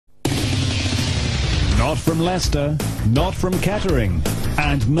Not from Leicester, not from Kettering,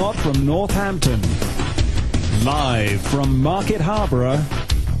 and not from Northampton. Live from Market Harborough,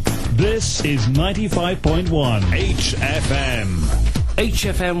 this is 95.1 HFM.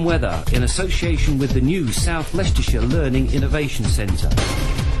 HFM Weather, in association with the new South Leicestershire Learning Innovation Centre.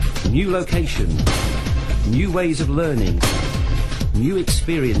 New location, new ways of learning, new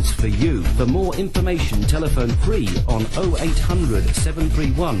experience for you. For more information, telephone free on 0800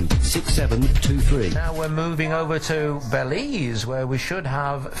 731 6723. Now we're moving over to Belize, where we should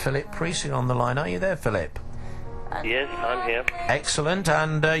have Philip Priestley on the line. Are you there, Philip? Yes, I'm here. Excellent.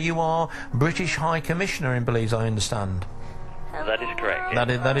 And you are British High Commissioner in Belize, I understand. That is correct.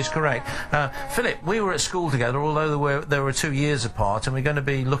 Yes. That is correct. Philip, we were at school together, although they were 2 years apart, and we're going to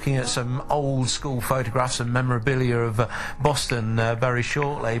be looking at some old school photographs and memorabilia of Boston very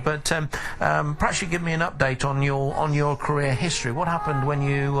shortly. But perhaps you give me an update on your career history. What happened when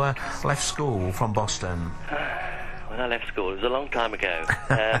you left school from Boston? When I left school, it was a long time ago,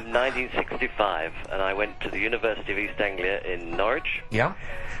 1965, and I went to the University of East Anglia in Norwich. Yeah.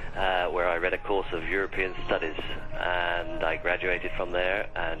 Where I read a course of European Studies, and I graduated from there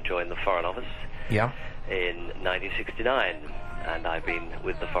and joined the Foreign Office in 1969. And I've been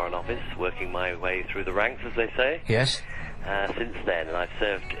with the Foreign Office, working my way through the ranks, as they say. Yes. Since then, and I've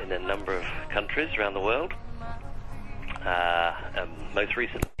served in a number of countries around the world. Most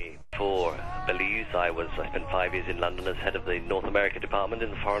recently, for Belize, I spent 5 years in London as head of the North America Department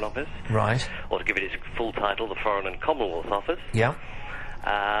in the Foreign Office. Right. Or to give it its full title, the Foreign and Commonwealth Office. Yeah.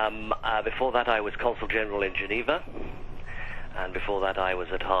 Before that, I was Consul General in Geneva, and before that, I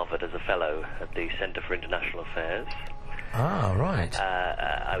was at Harvard as a fellow at the Centre for International Affairs. Ah, right.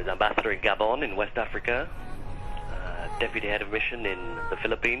 I was ambassador in Gabon in West Africa, deputy head of mission in the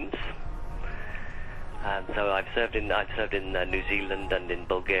Philippines, and so I've served in New Zealand and in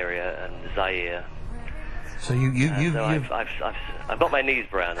Bulgaria and Zaire. So I've got my knees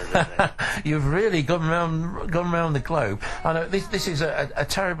brown, as they say. You've really gone around the globe. I know this is a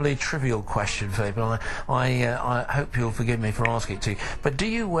terribly trivial question, Philip, and I hope you'll forgive me for asking it to you. But do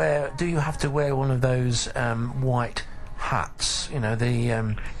you have to wear one of those white hats? You know,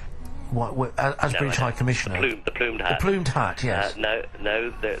 the as British High Commissioner. The plumed hat. The plumed hat, yes. No.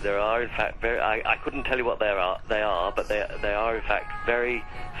 There are in fact I couldn't tell you what they are, but they are in fact very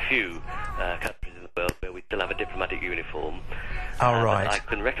few countries in the world where we still have a diplomatic uniform. Oh, right. I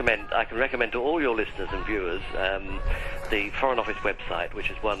can recommend to all your listeners and viewers the Foreign Office website, which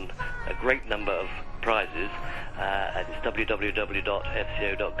has won a great number of prizes. And it's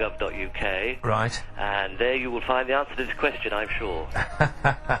www.fco.gov.uk. Right. And there you will find the answer to this question, I'm sure.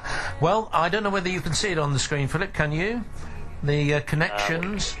 Well, I don't know whether you can see it on the screen, Philip. Can you? The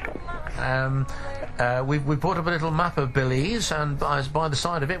connections. We brought up a little map of Belize, and by the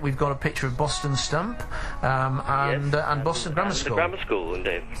side of it, we've got a picture of Boston Stump and Boston Grammar School. The Grammar School,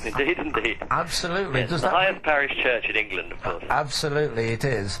 indeed. Absolutely. Yes, the highest parish church in England, of course. Absolutely, it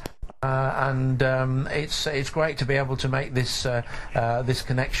is. And it's great to be able to make this this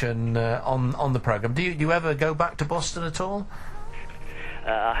connection on the programme. Do you ever go back to Boston at all?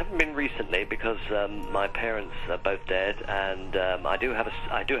 I haven't been recently because my parents are both dead, and I do have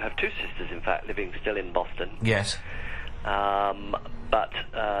two sisters, in fact, living still in Boston. Yes. But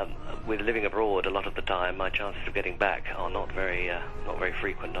with living abroad a lot of the time, my chances of getting back are not very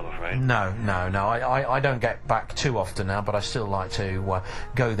frequent, I'm afraid. No. I don't get back too often now, but I still like to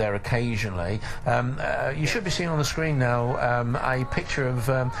go there occasionally. You should be seeing on the screen now a picture of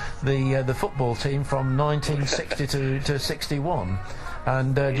the football team from 1960 to 61.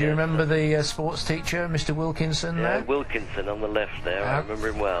 And do you remember the sports teacher, Mr. Wilkinson? Yeah, there? Wilkinson on the left there. I remember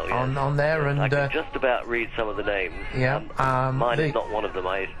him well. Yes. On there, yes, and I can just about read some of the names. Yeah, mine is not one of them.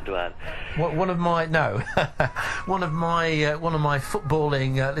 I used to add. One of my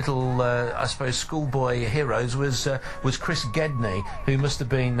footballing little I suppose schoolboy heroes was Chris Gedney, who must have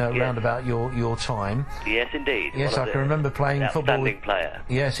been round about your time. Yes, indeed. Yes, I can remember playing football. Outstanding player.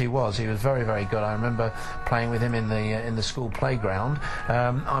 Yes, he was. He was very, very good. I remember playing with him in the school playground.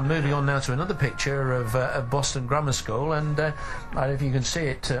 I'm moving on now to another picture of Boston Grammar School, and I don't know if you can see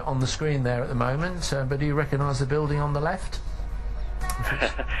it on the screen there at the moment, but do you recognise the building on the left?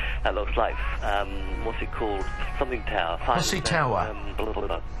 That looks like, what's it called? Something Tower. Hussey Tower.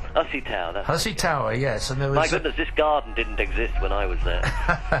 Hussey Tower. That's Hussey Tower, yes. And there was, my goodness, this garden didn't exist when I was there.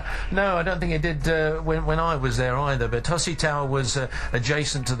 No, I don't think it did when I was there either. But Hussey Tower was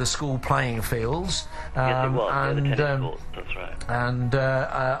adjacent to the school playing fields. Yes, it was. And the tennis court. That's right. And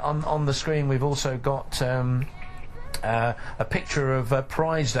on the screen we've also got a picture of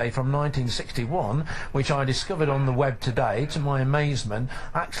Prize Day from 1961, which I discovered on the web today, to my amazement,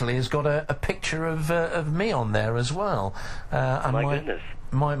 actually has got a picture of me on there as well. And my goodness.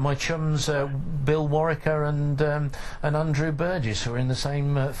 My chums, Bill Warwicker and Andrew Burgess, who are in the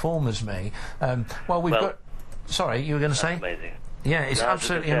same form as me. Well, we've got... Sorry, you were going to say? Amazing. Yeah, it's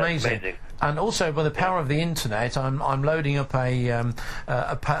absolutely amazing. And also, by the power of the internet, I'm loading up a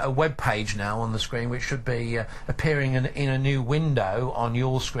web page now on the screen, which should be appearing in a new window on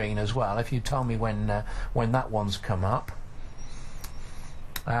your screen as well. If you tell me when that one's come up.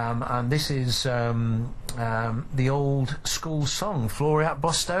 And this is the old school song, Floreat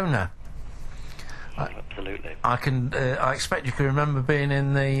Bostona. Absolutely. I expect you can remember being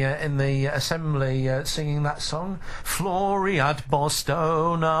in the assembly singing that song. Floreat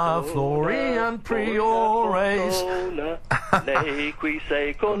Bostona, Floreat Priores, nequi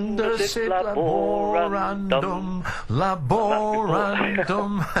secundus laborandum.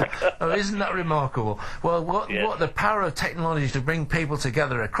 Oh, isn't that remarkable? Well, what the power of technology to bring people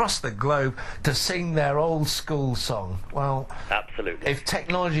together across the globe to sing their old school song. Well, absolutely. If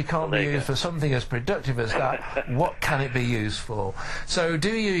technology can't be used for something as productive as that, what can it be used for? So, do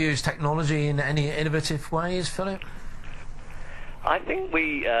you use technology in any innovative ways, Philip? I think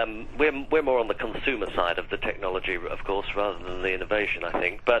we're more on the consumer side of the technology, of course, rather than the innovation, I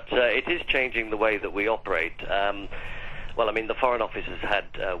think. But it is changing the way that we operate. Well, I mean, the Foreign Office has had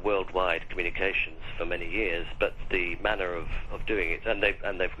worldwide communications for many years, but the manner of doing it, and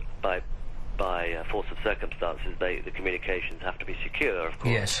they've by force of circumstances, the communications have to be secure, of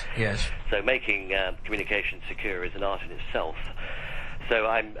course. Yes. So making communications secure is an art in itself. So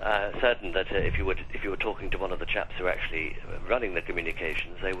I'm certain that if you were talking to one of the chaps who are actually running the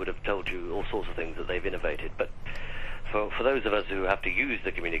communications, they would have told you all sorts of things that they've innovated. But for those of us who have to use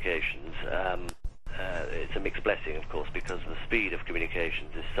the communications, it's a mixed blessing, of course, because the speed of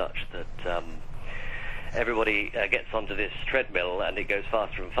communications is such that everybody gets onto this treadmill and it goes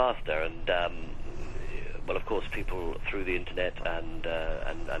faster and faster. And well, of course, people through the internet and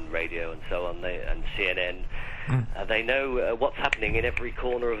radio and so on, and CNN. They know what's happening in every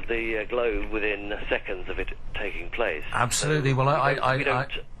corner of the globe within seconds of it taking place. Absolutely. So well,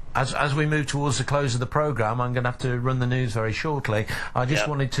 as we move towards the close of the programme, I'm going to have to run the news very shortly. I just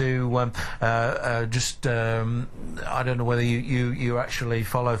wanted to I don't know whether you actually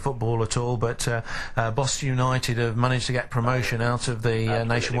follow football at all, but Boston United have managed to get promotion out of the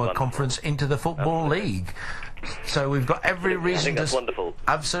Nationwide Conference into the Football League. So we've got every reason. I think that's wonderful.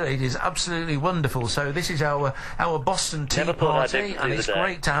 Absolutely, it is absolutely wonderful. So this is our Boston Tea Party, and it's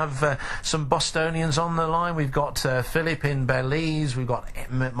great to have some Bostonians on the line. We've got Philip in Belize, we've got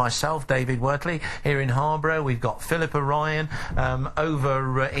myself, David Wortley, here in Harborough, we've got Philip Orion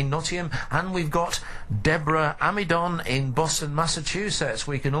over in Nottingham, and we've got Deborah Amidon in Boston, Massachusetts.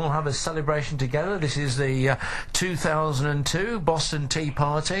 We can all have a celebration together. This is the 2002 Boston Tea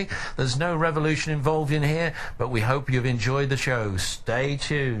Party. There's no revolution involved in here, but we hope you've enjoyed the show. Stay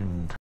tuned.